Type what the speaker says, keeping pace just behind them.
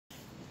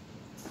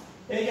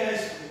Hey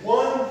guys,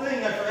 one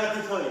thing I forgot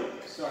to tell you.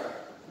 Sorry,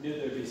 I knew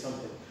there'd be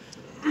something.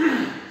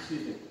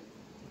 Excuse me.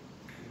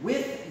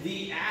 With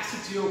the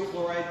acetyl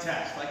chloride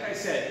test, like I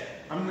said,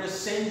 I'm going to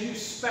send you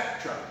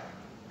spectra.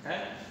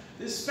 Okay?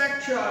 This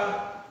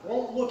spectra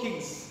won't look okay,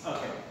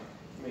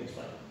 let me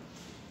explain.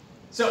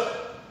 So,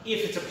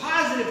 if it's a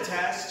positive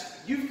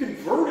test, you've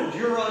converted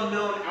your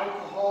unknown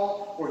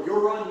alcohol or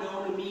your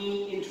unknown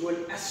amine into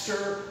an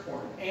ester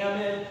or an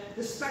amide.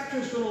 The spectra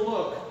is going to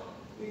look,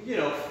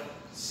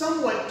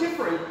 somewhat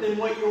different than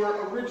what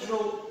your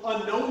original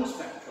unknown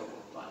spectra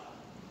looked like.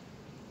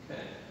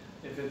 Okay?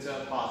 If it's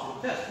a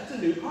positive test, it's a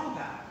new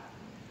compound.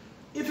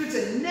 If it's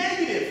a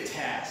negative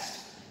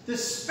test, the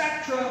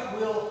spectra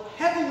will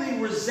heavily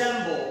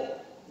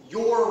resemble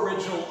your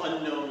original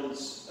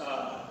unknown's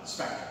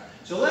spectra.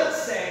 So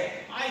let's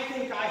say I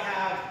think I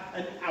have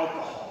an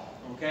alcohol.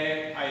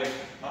 Okay, I have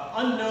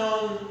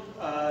unknown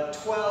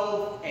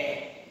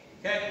 12A.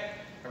 Okay,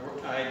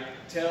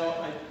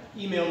 I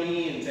email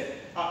me and say,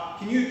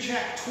 can you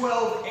check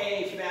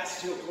 12A for the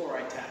acetyl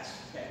chloride test?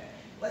 Okay,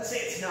 let's say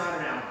it's not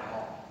an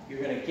alcohol.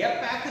 You're going to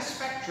get back a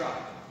spectra,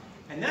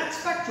 and that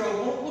spectra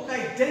won't look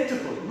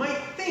identical. You might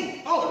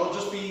think, oh, it'll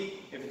just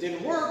be, if it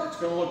didn't work, it's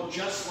going to look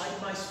just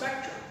like my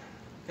spectra.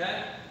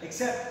 Okay,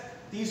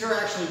 except these are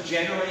actually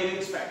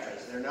generated spectras.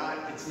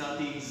 It's not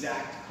the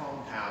exact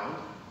compound,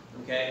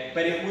 okay?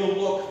 But it will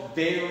look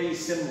very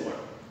similar.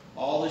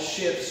 All the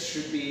shifts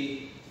should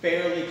be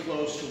fairly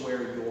close to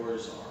where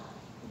yours are,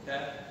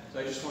 okay? So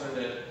I just wanted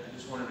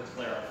to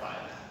clarify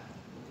that,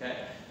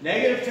 okay?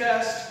 Negative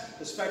test,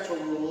 the spectra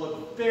will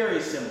look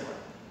very similar.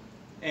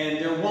 And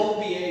there won't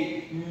be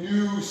a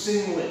new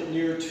singlet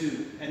near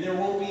 2. And there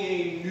won't be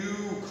a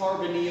new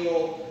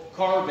carbonyl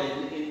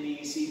carbon in the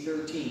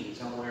C13,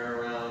 somewhere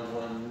around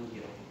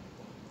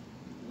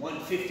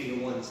 150 to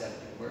 170,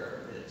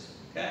 wherever it is.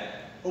 Okay?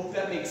 Hope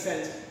that makes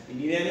sense. If you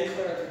need any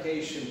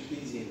clarification,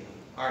 please email.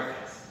 All right,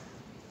 guys.